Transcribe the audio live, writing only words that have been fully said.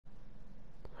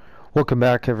Welcome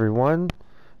back, everyone.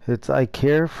 It's Ike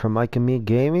here from Ike and Me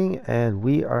Gaming, and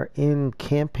we are in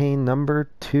campaign number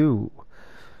 2.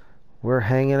 We're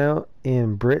hanging out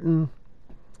in Britain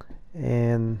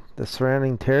and the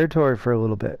surrounding territory for a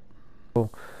little bit. So,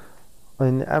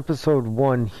 in episode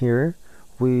 1 here,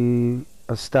 we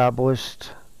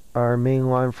established our main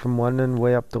line from London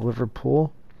way up to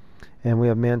Liverpool, and we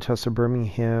have Manchester,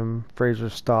 Birmingham, Fraser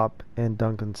Stop, and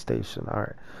Duncan Station.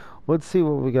 Alright, let's see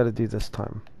what we got to do this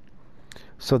time.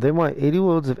 So they want 80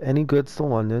 loads of any goods to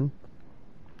London.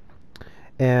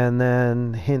 And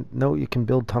then, hint, note, you can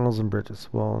build tunnels and bridges.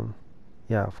 Well,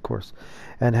 yeah, of course.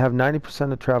 And have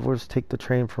 90% of travelers take the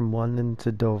train from London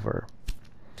to Dover.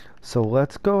 So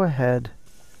let's go ahead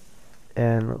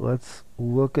and let's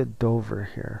look at Dover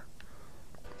here.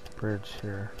 Bridge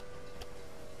here.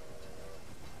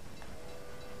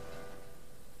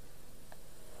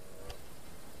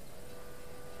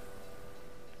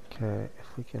 Okay,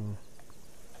 if we can...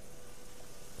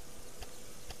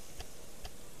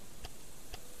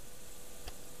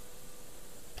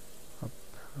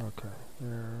 Okay,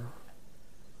 there.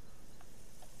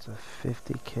 It's a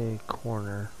 50k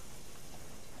corner.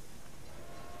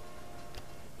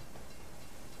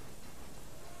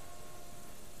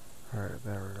 Alright,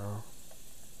 there we go.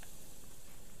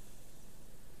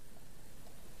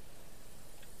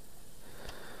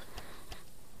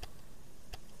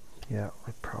 Yeah,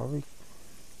 we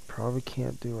probably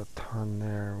can't do a ton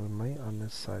there. We might on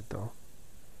this side though.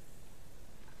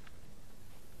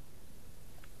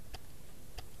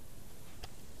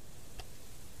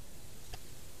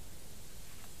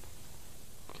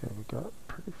 Okay, we got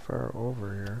pretty far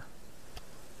over here.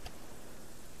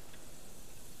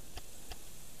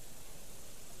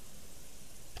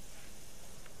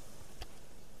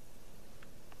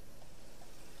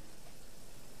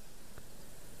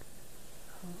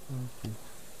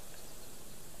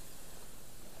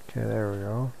 Okay, there we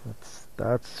go.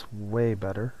 That's way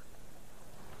better.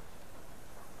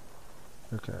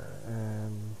 Okay,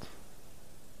 and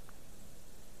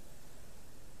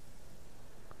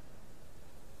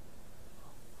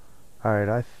alright,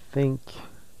 I think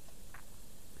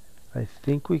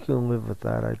we can live with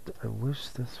that. I wish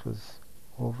this was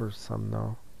over some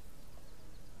though.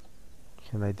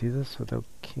 Can I do this without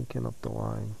kinking up the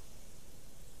line?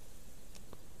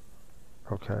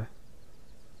 Okay.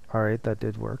 Alright, that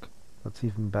did work. That's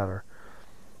even better.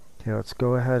 Okay, let's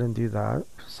go ahead and do that.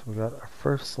 So we got our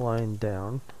first line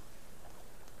down.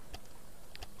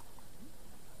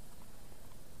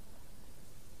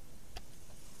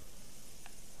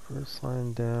 First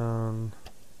line down.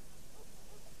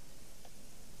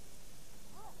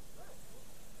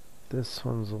 This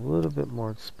one's a little bit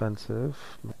more expensive.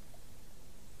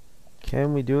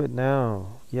 Can we do it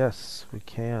now? Yes, we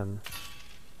can.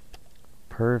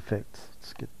 Perfect.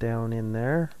 Let's get down in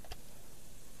there.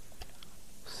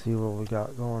 See what we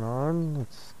got going on.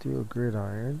 Let's do a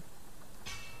gridiron.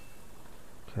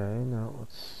 Okay, now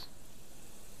let's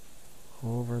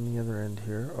go over on the other end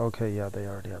here. Okay, yeah, they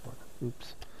already have one.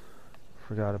 Oops.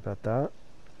 Forgot about that.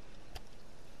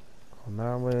 On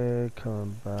that way,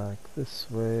 coming back this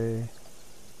way.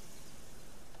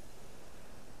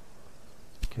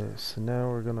 Okay, so now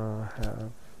we're gonna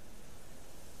have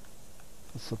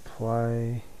a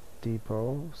supply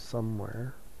depot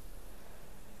somewhere.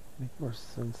 Make more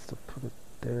sense to put it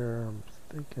there. I'm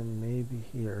thinking maybe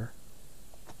here.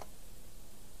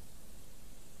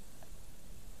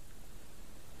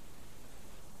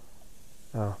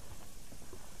 Oh.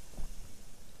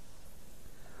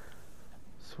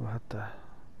 So we'll have to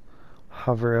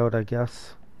hover out, I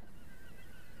guess.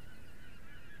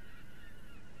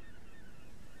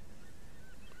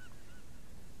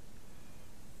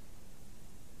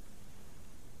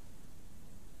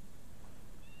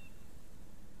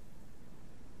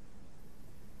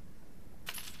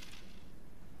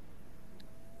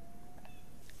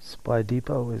 Supply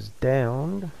depot is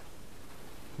down.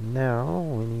 Now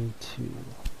we need to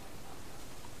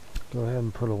go ahead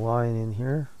and put a line in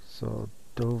here. So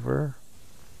Dover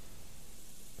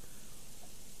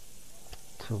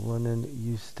to London,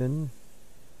 Euston.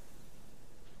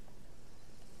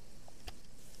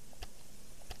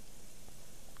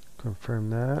 Confirm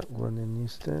that. London,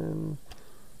 Euston.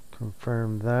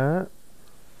 Confirm that.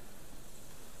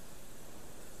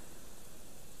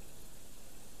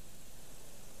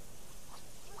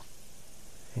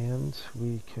 And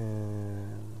we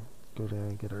can go down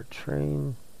and get our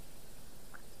train.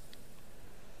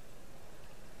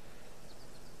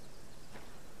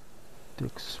 The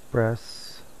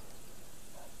express.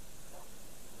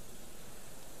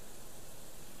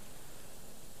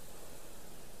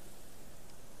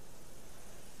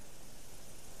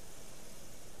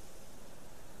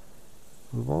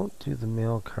 We won't do the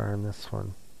mail car in this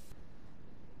one.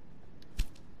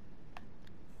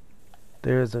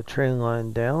 There's a train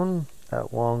line down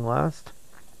at long last.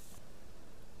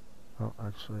 Oh,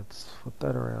 actually, let's flip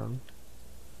that around.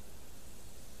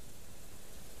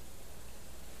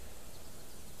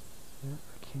 Yeah,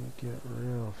 I can't get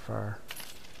real far.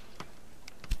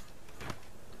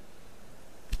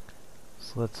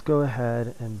 So let's go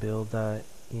ahead and build that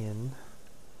in.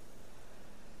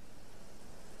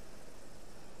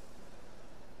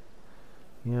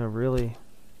 You know, really,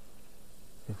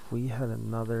 if we had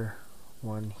another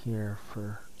one here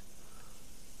for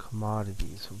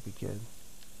commodities would be good.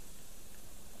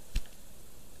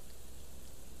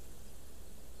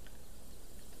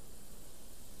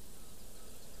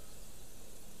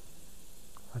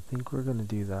 I think we're gonna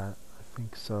do that. I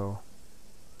think so.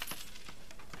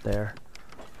 There.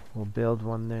 We'll build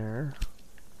one there.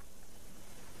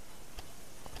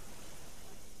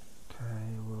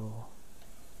 Okay, we'll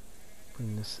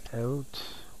bring this out.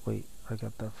 Wait, I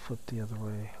got that flipped the other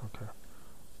way. Okay.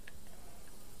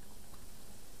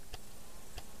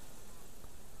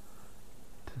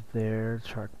 To there,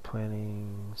 track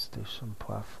planning, station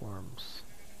platforms.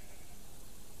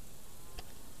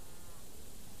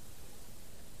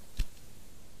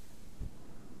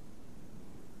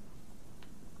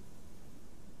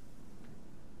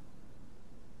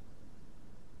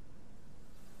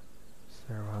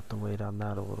 So we'll have to wait on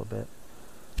that a little bit.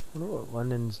 I wonder what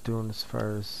London's doing as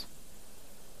far as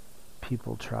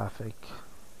people traffic.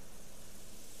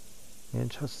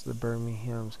 Manchester to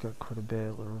Birmingham's got quite a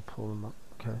bit. Let me pull them up.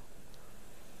 Okay.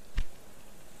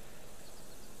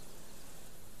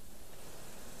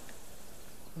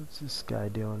 What's this guy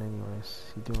doing anyways?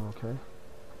 He doing okay?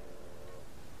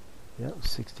 Yeah,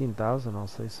 16,000, I'll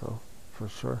say so. For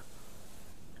sure.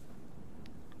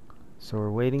 So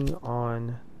we're waiting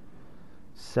on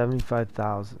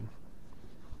 75,000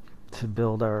 to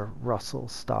build our Russell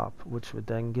stop, which would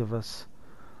then give us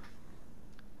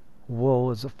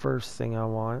wool is the first thing I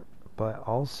want, but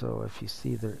also if you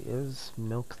see there is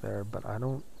milk there, but I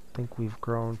don't think we've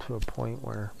grown to a point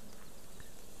where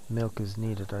milk is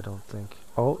needed, I don't think.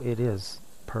 Oh, it is.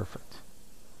 Perfect.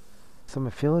 So I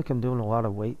feel like I'm doing a lot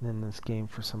of waiting in this game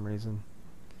for some reason.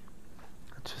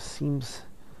 It just seems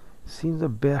a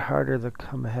bit harder to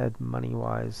come ahead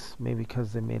money-wise, maybe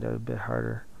because they made it a bit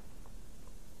harder.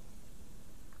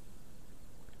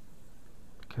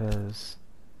 Because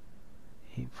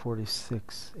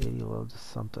 846, 80 loads is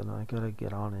something. I gotta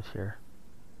get on it here.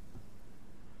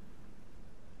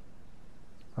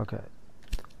 Okay.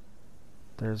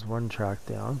 There's one track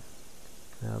down.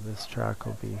 Now this track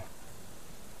will be...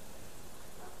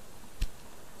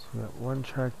 So we got one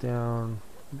track down.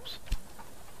 Oops.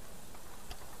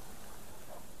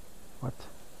 What?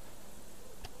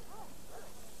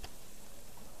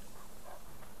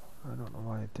 I don't know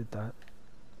why I did that.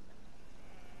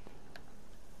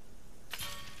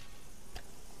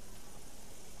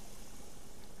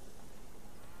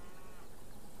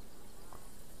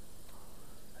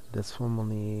 This one will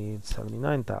need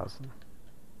 79,000.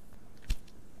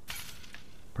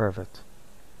 Perfect.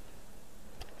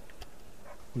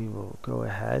 We will go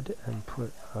ahead and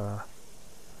put there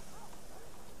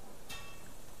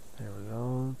we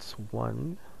go, it's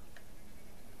 1.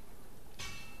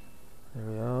 There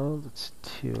we go, that's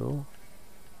 2.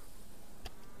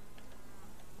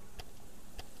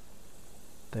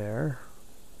 There.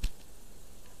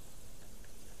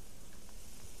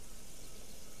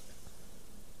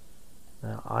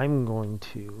 Now I'm going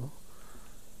to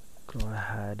go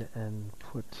ahead and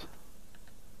put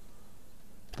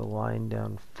the line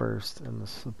down first and the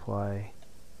supply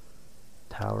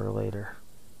tower later.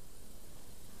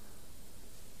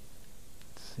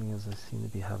 Seeing as I seem to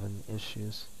be having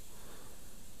issues.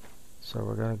 So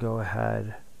we're going to go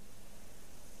ahead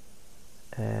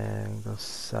and go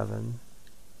 7.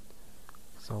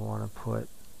 So I want to put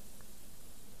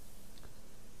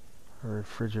a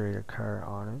refrigerator car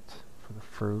on it for the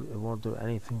fruit. It won't do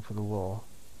anything for the wool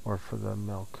or for the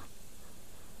milk.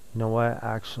 You know what?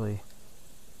 Actually,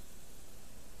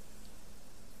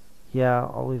 yeah,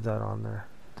 I'll leave that on there.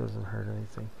 It doesn't hurt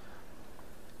anything.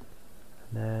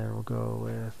 And then we'll go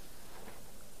with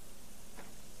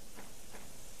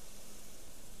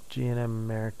G&M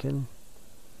American.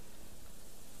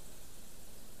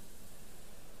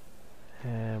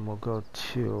 And we'll go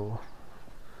 2.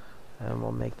 And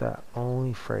we'll make that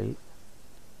only freight.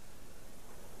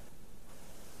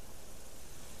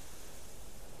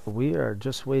 We are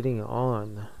just waiting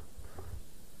on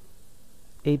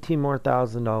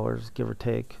 $18,000 more, give or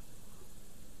take.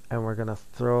 And we're going to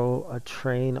throw a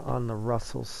train on the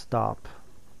Russell stop.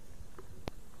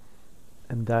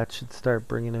 And that should start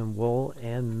bringing in wool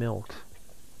and milk,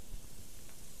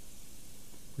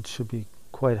 which should be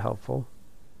quite helpful.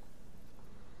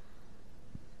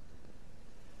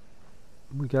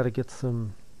 We got to get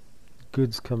some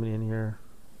goods coming in here.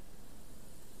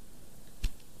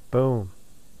 Boom.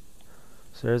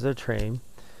 So there's our train.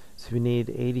 So we need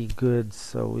 80 goods,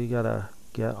 so we got to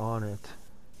get on it.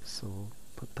 So we'll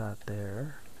put that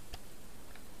there.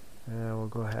 And we'll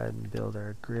go ahead and build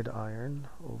our grid iron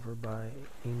over by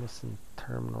Amison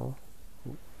Terminal.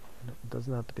 Ooh, it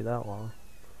doesn't have to be that long.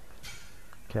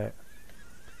 Okay.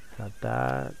 Got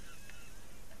that.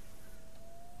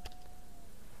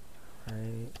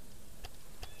 Right.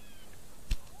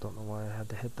 Don't know why I had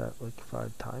to hit that like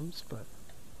 5 times, but...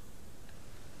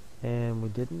 And we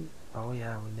didn't... Oh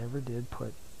yeah, we never did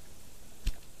put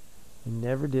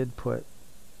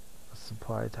a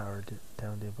supply tower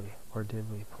down, did we? Or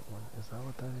did we put one? Is that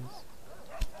what that is?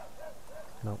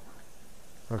 Nope.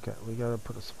 Okay, we gotta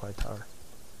put a supply tower.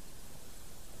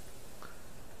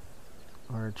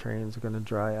 Our trains are gonna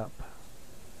dry up.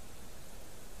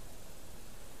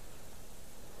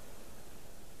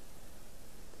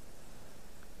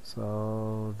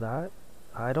 So that,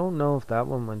 I don't know if that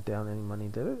one went down any money,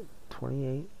 did it?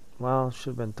 28? Well, it should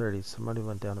have been 30. Somebody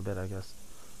went down a bit, I guess.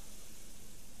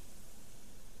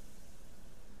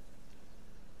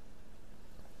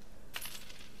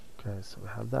 Okay, so we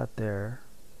have that there.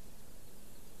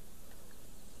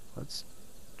 Let's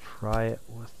try it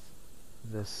with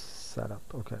this setup.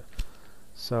 Okay,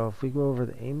 so if we go over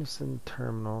the Amison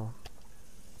Terminal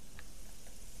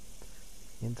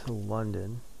into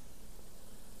London,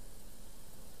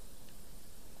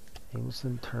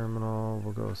 Amison Terminal,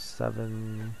 we'll go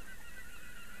 7,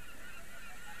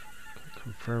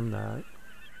 confirm that,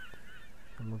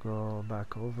 and we'll go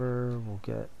back over, we'll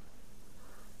get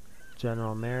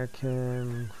General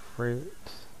American, freight,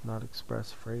 not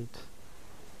express freight.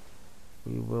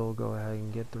 We will go ahead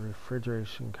and get the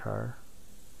refrigeration car.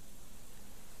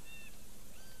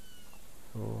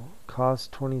 It will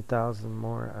cost 20,000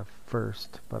 more at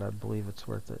first, but I believe it's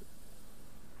worth it.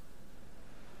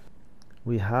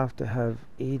 We have to have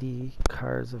 80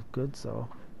 cars of goods though.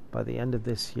 By the end of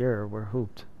this year, we're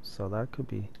hooped. So that could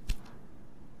be...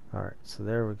 Alright, so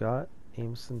there we got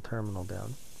Amison Terminal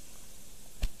down.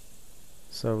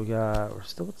 So we're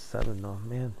still at 7 though,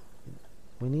 man.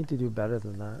 We need to do better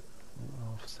than that,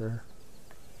 officer.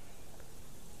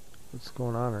 What's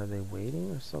going on? Are they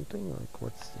waiting or something? Like,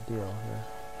 what's the deal here?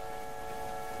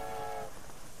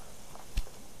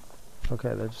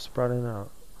 Okay, they just brought in a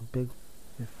big...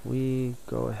 If we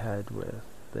go ahead with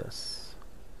this.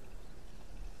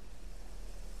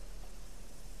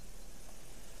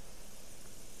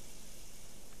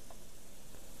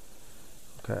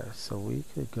 Okay, so we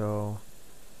could go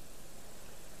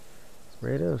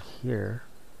right out here.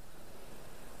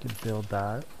 We could build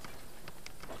that.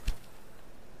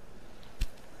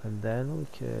 And then we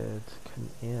could come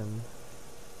in.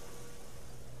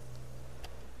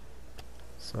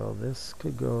 So this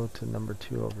could go to number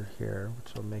 2 over here,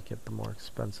 which will make it the more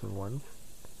expensive one.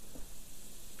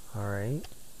 Alright.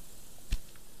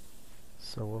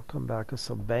 So we'll come back.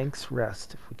 So Banks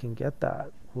Rest, if we can get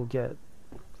that, we'll get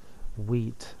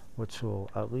wheat, which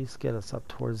will at least get us up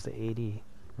towards the 80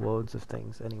 loads of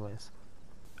things anyways.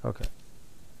 Okay.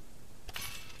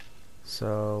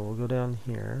 So we'll go down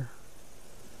here.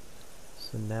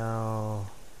 So now...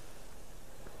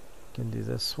 can do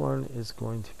this one is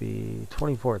going to be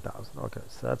 24,000. Okay,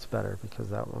 so that's better because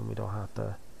that one we don't have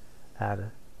to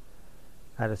add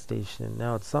a station.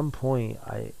 Now at some point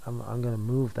I'm gonna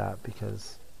move that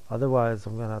because otherwise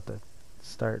I'm gonna have to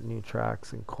start new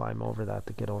tracks and climb over that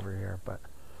to get over here. But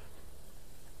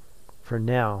for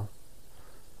now,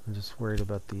 I'm just worried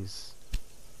about these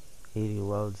 80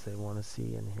 loads they want to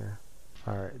see in here.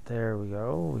 Alright, there we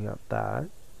go. We got that.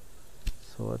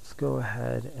 So let's go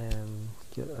ahead and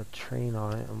get a train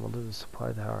on it and we'll do the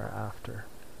supply tower after.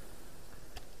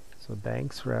 So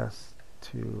Banks Rest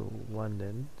to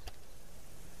London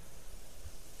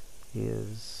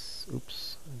is,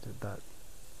 oops, I did that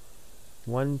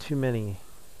one too many.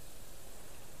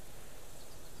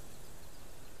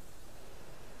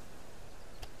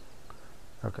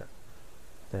 Okay,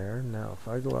 there. Now if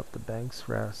I go up to Banks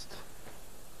Rest,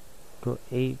 go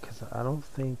 8 because I don't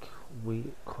think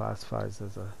wheat classifies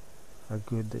as a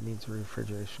good that needs a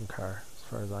refrigeration car as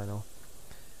far as I know.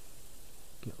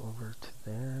 Get over to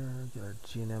there, get our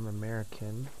G&M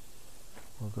American.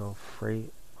 We'll go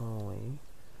freight only,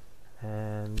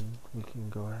 and we can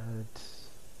go ahead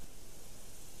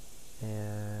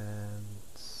and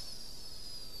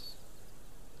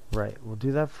right, we'll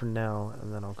do that for now,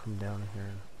 and then I'll come down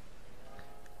here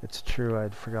It's true,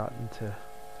 I'd forgotten to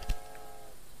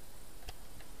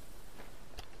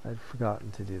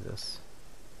do this.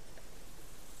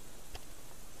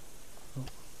 Oh.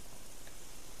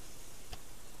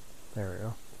 There we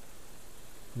go.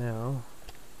 Now,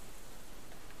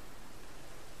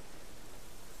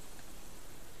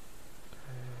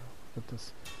 get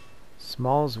this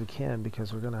small as we can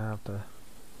because we're gonna have to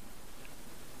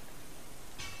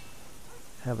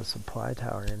have a supply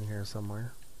tower in here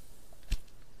somewhere.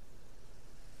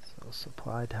 So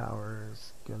supply tower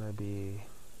is gonna be,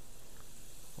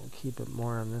 we'll keep it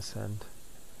more on this end.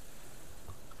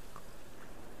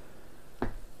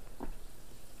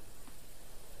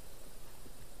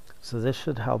 So this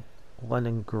should help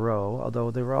London grow,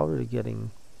 although they were already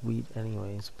getting wheat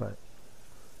anyways, but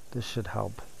this should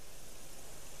help.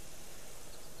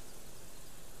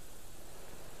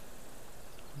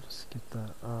 Just get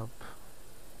that up.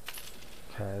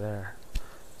 Okay, there.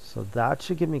 So that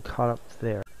should get me caught up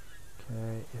there.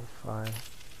 Okay, if I,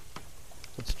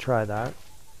 let's try that.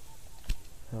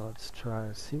 Now let's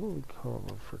see what we go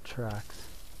over for tracks.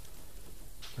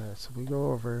 Okay, so we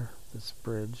go over this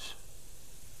bridge.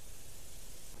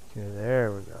 Okay,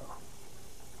 there we go.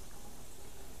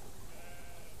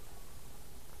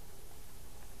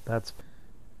 That's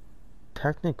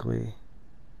technically,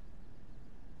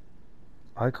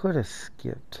 I could have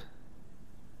skipped.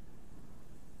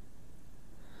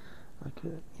 I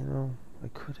could, you know, I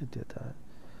could have did that.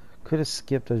 Could have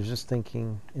skipped. I was just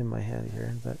thinking in my head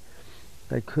here that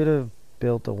I could have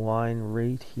built a line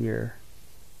right here,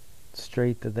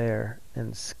 straight to there,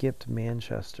 and skipped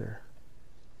Manchester.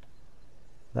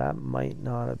 That might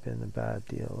not have been a bad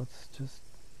deal. Let's just,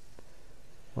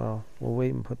 well, we'll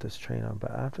wait and put this train on.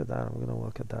 But after that, I'm going to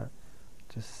look at that.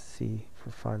 Just see for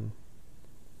fun.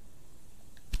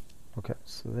 Okay,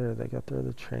 so there, they got their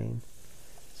other train.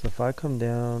 So if I come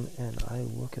down and I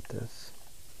look at this,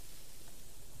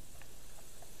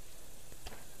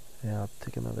 yeah, I'll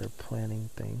take another planning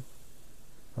thing.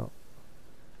 Oh,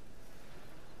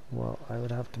 well, I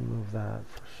would have to move that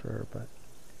for sure, but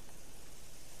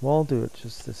we'll do it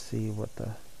just to see what the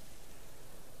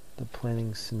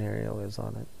planning scenario is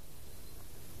on it.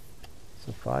 So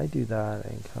if I do that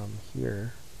and come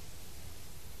here,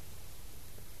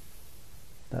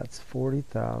 that's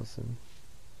 40,000.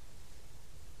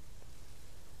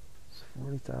 It's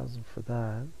 40,000 for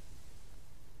that.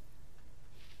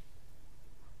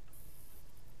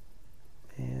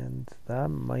 And that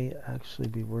might actually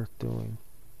be worth doing.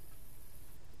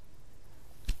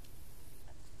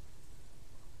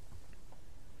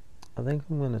 I think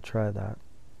I'm going to try that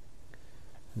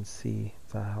and see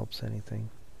if that helps anything.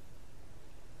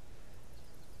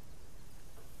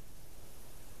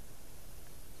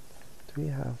 Do we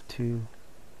have two?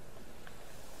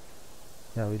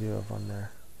 Yeah, we do have one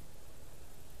there.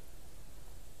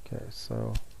 Okay,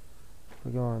 so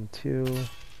we go on 2.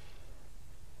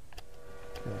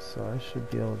 Okay, so I should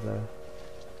be able to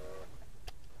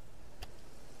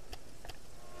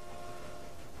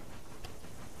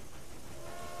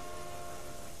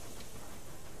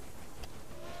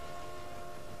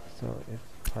so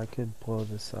if I could blow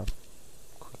this up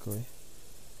quickly.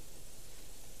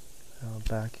 Now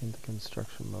back into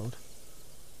construction mode.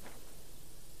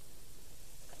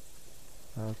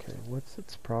 Okay, what's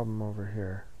its problem over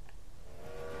here?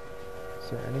 Is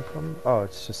there any problem? Oh,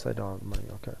 it's just I don't have money.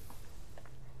 Okay.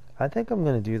 I think I'm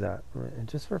gonna do that. And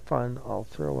just for fun, I'll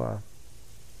throw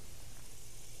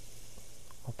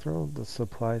the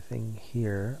supply thing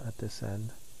here at this end.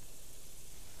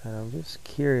 And I'm just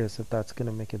curious if that's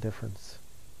gonna make a difference.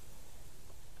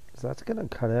 Because that's gonna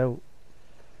cut out,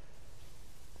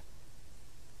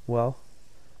 well,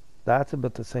 that's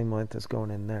about the same length as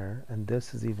going in there, and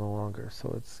this is even longer,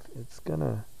 so it's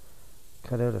gonna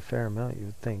cut out a fair amount, you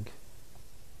would think.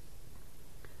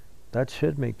 That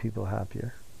should make people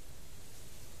happier.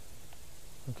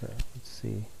 Okay, let's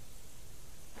see.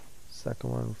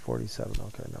 Second one, 47.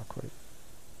 Okay, not quite.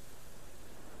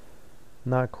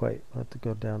 Not quite. We'll have to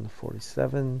go down to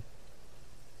 47.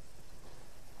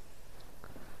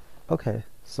 Okay,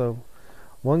 so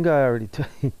one guy already took,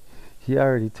 he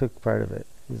already took part of it.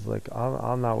 He's like,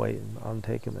 I'm not waiting. I'm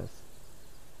taking this.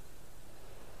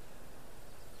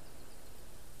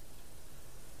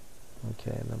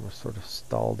 Okay, and then we're sort of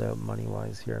stalled out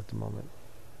money-wise here at the moment.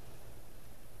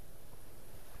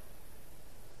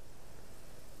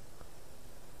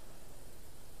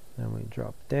 Then we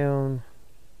drop down.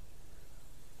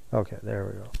 Okay, there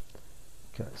we go.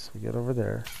 Okay, so we get over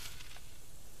there.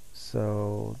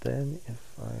 So then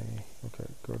if I, okay,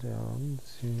 go down,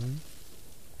 zoom.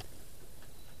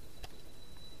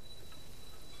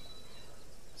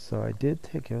 So I did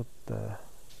take out the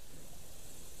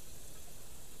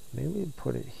Maybe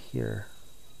put it here.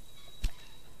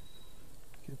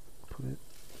 Put it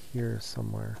here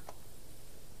somewhere.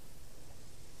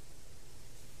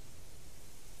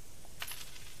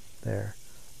 There.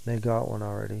 They got one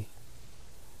already.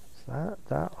 So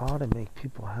that ought to make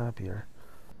people happier.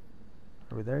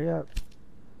 Are we there yet?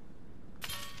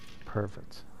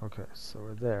 Perfect. Okay, so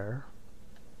we're there.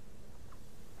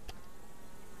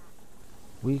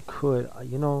 We could,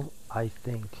 you know, I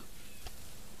think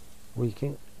we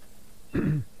can.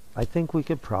 I think we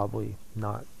could probably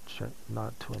not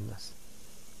twin this.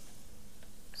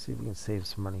 See if we can save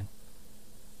some money.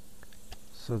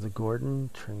 So the Gordon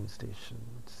train station.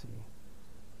 Let's see.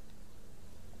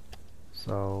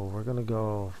 So we're gonna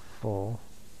go full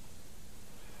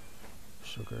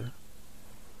sugar.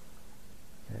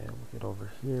 And we'll get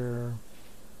over here.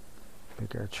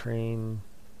 Pick our train.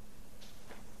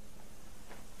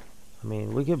 I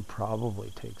mean, we could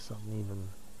probably take something even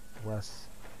less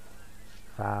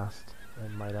fast.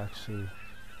 It might actually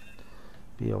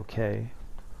be okay.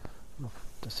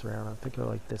 Just around, I think I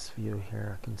like this view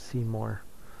here. I can see more.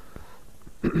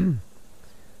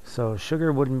 So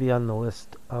sugar wouldn't be on the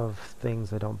list of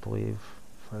things, I don't believe,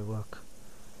 if I look.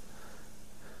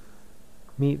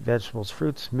 Meat, vegetables,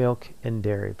 fruits, milk, and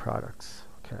dairy products.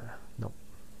 Okay, nope,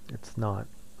 it's not.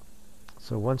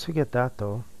 So once we get that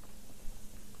though,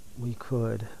 we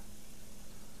could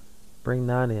bring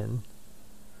that in,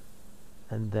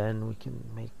 and then we can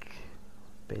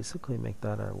basically make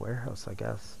that a warehouse, I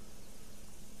guess.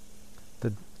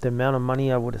 The amount of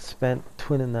money I would have spent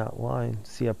twinning that line.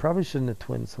 See, I probably shouldn't have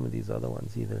twinned some of these other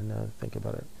ones either, now that I think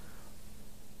about it.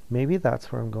 Maybe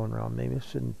that's where I'm going wrong. Maybe I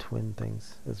shouldn't twin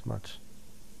things as much.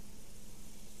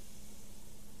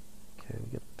 Okay,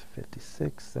 we get to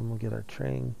 56, then we'll get our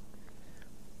train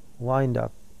lined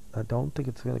up. I don't think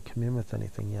it's going to come in with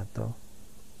anything yet, though.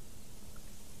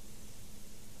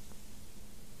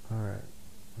 Alright,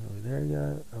 are we there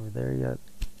yet? Are we there yet?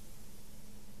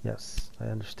 Yes, I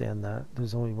understand that.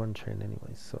 There's only one train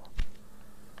anyway, so.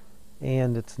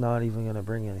 And it's not even going to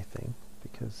bring anything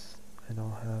because I don't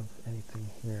have anything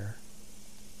here.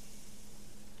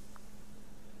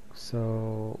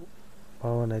 So,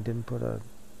 oh, and I didn't put a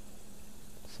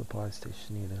supply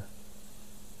station either.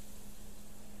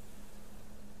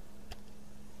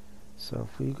 So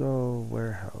if we go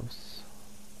warehouse,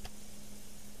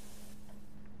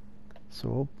 so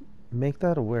we'll make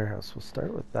that a warehouse. We'll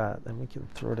start with that, then we can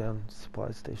throw down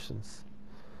supply stations.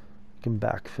 We can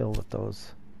backfill with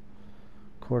those.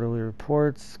 Quarterly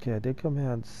reports. Okay, I did come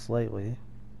ahead slightly.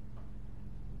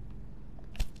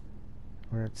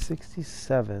 We're at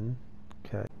 67.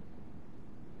 Okay.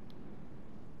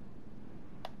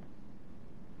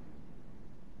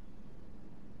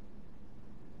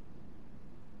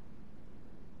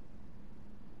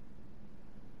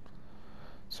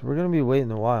 So we're going to be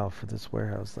waiting a while for this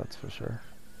warehouse, that's for sure.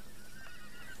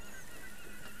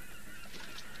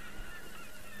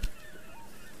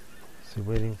 So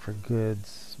waiting for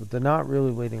goods. But they're not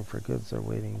really waiting for goods, they're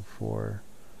waiting for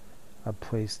a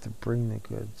place to bring the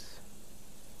goods.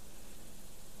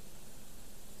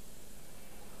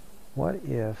 What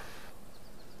if...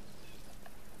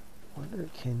 wonder,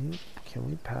 can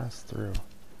we pass through?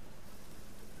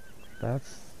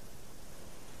 That's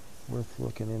worth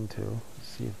looking into.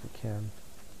 See if we can.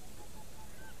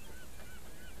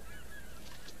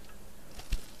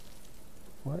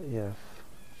 What if...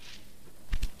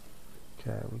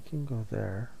 okay, we can go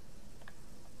there.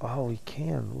 Oh, we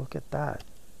can. Look at that.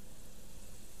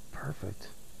 Perfect.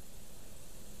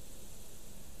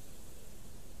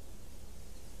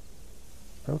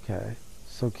 Okay,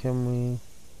 so can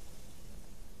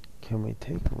we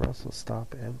take Russell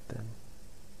Stop out then?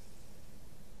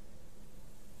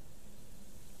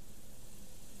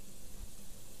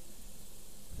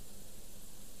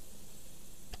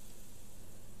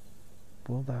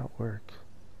 Will that work?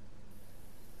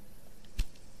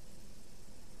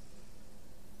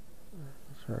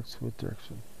 Sharks with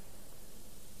direction.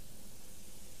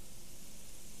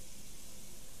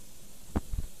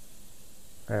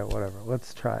 Alright, whatever.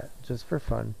 Let's try it. Just for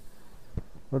fun.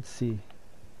 Let's see.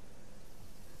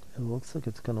 It looks like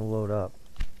it's going to load up.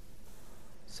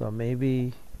 So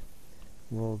maybe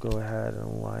we'll go ahead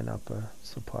and line up a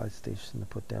supply station to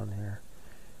put down here.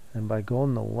 And by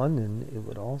going to London, it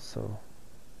would also...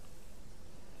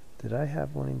 did I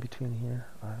have one in between here?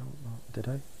 I don't know. Did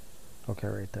I? Okay,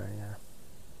 right there, yeah.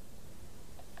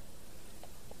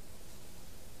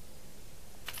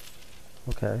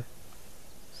 Okay.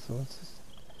 So let's just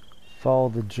follow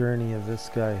the journey of this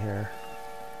guy here.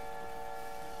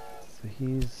 So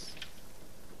he's...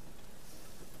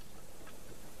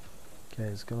 okay,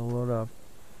 he's gonna load up.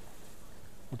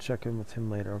 We'll check in with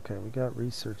him later. Okay, we got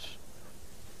research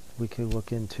we could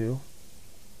look into.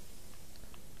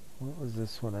 What was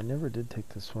this one? I never did take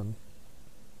this one.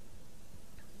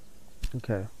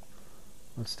 Okay,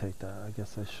 let's take that. I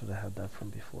guess I should have had that from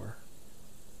before.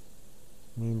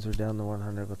 Means are down to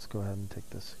 100. Let's go ahead and take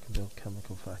this. Can build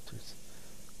chemical factories.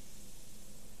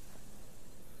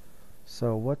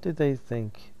 So what do they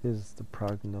think is the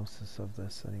prognosis of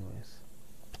this anyways?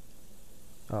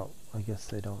 Oh, I guess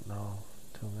they don't know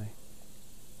till they...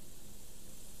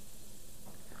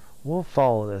 We'll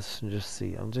follow this and just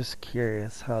see. I'm just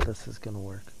curious how this is going to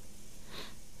work.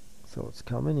 So it's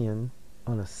coming in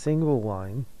on a single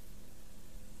line.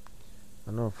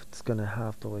 I don't know if it's going to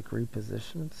have to like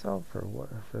reposition itself or what,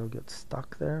 if it'll get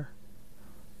stuck there.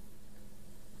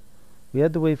 We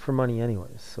had to wait for money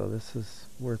anyways, so this is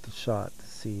worth a shot to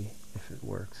see if it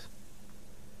works.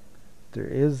 There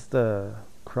is the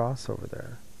cross over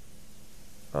there.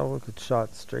 Oh, look, it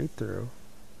shot straight through.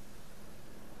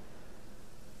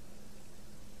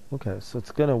 Okay, so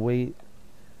it's going to wait.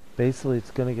 Basically,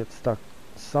 it's going to get stuck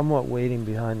somewhat waiting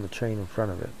behind the train in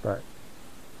front of it, but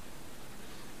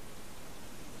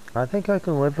I think I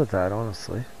can live with that,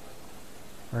 honestly.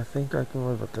 I think I can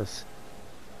live with this.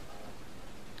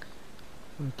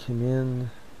 We came in.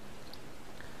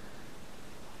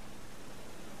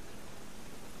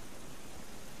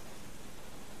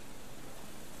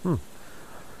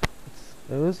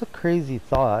 It was a crazy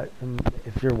thought, and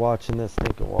if you're watching this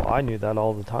thinking, well, I knew that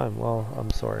all the time. Well, I'm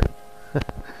sorry.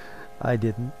 I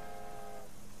didn't.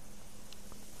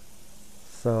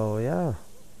 So, yeah.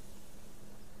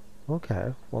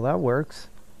 Okay, well that works.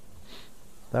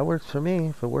 That works for me.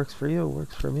 If it works for you, it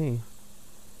works for me.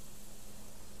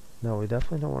 No, we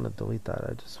definitely don't want to delete that.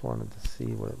 I just wanted to see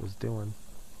what it was doing.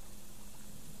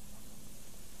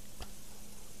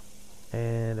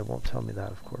 And it won't tell me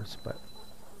that, of course, but...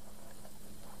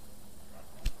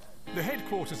 The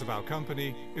headquarters of our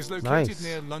company is located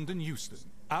near London Euston.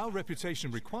 Our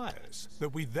reputation requires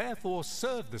that we therefore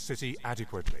serve the city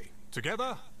adequately.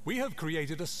 Together, we have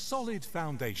created a solid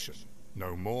foundation.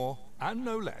 No more and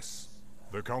no less.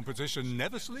 The competition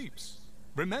never sleeps.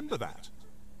 Remember that.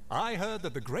 I heard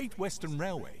that the Great Western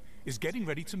Railway is getting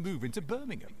ready to move into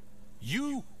Birmingham.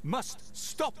 You must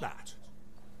stop that.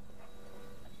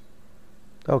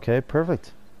 Okay,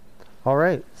 perfect.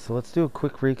 Alright, so let's do a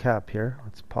quick recap here.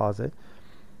 Let's pause it.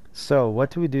 So,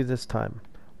 what do we do this time?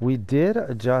 We did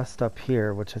adjust up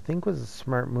here, which I think was a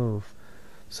smart move.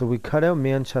 So we cut out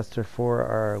Manchester for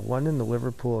our London to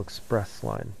Liverpool Express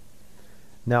line.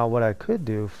 Now what I could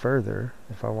do further,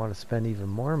 if I want to spend even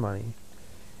more money,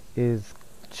 is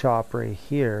chop right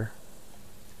here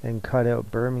and cut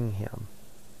out Birmingham.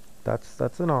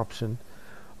 That's an option.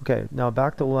 Okay, now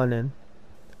back to London.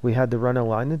 We had to run a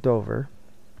line to Dover,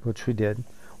 which we did.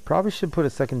 Probably should put a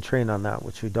second train on that,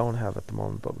 which we don't have at the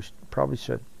moment, but we probably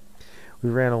should. We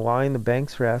ran a line to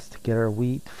Banks Rest to get our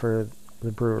wheat for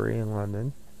the brewery in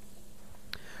London.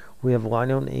 We have a line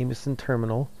out in Amison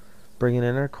Terminal, bringing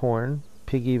in our corn,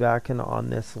 piggybacking on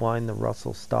this line the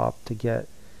Russell stop to get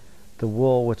the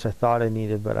wool, which I thought I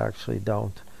needed, but actually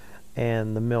don't,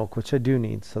 and the milk, which I do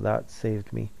need, so that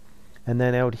saved me. And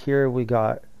then out here we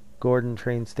got Gordon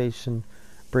train station,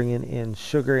 bringing in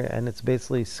sugar, and it's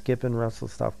basically skipping Russell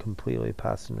stop completely,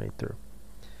 passing right through.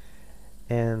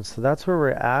 And so that's where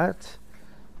we're at.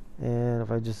 And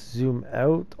if I just zoom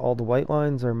out, all the white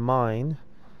lines are mine.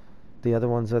 The other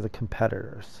ones are the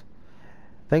competitors.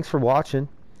 Thanks for watching.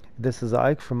 This is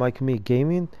Ike from Ike and Me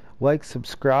Gaming. Like,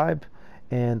 subscribe,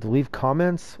 and leave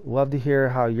comments. Love to hear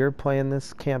how you're playing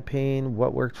this campaign,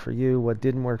 what worked for you, what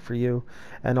didn't work for you.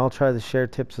 And I'll try to share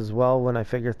tips as well when I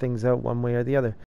figure things out one way or the other.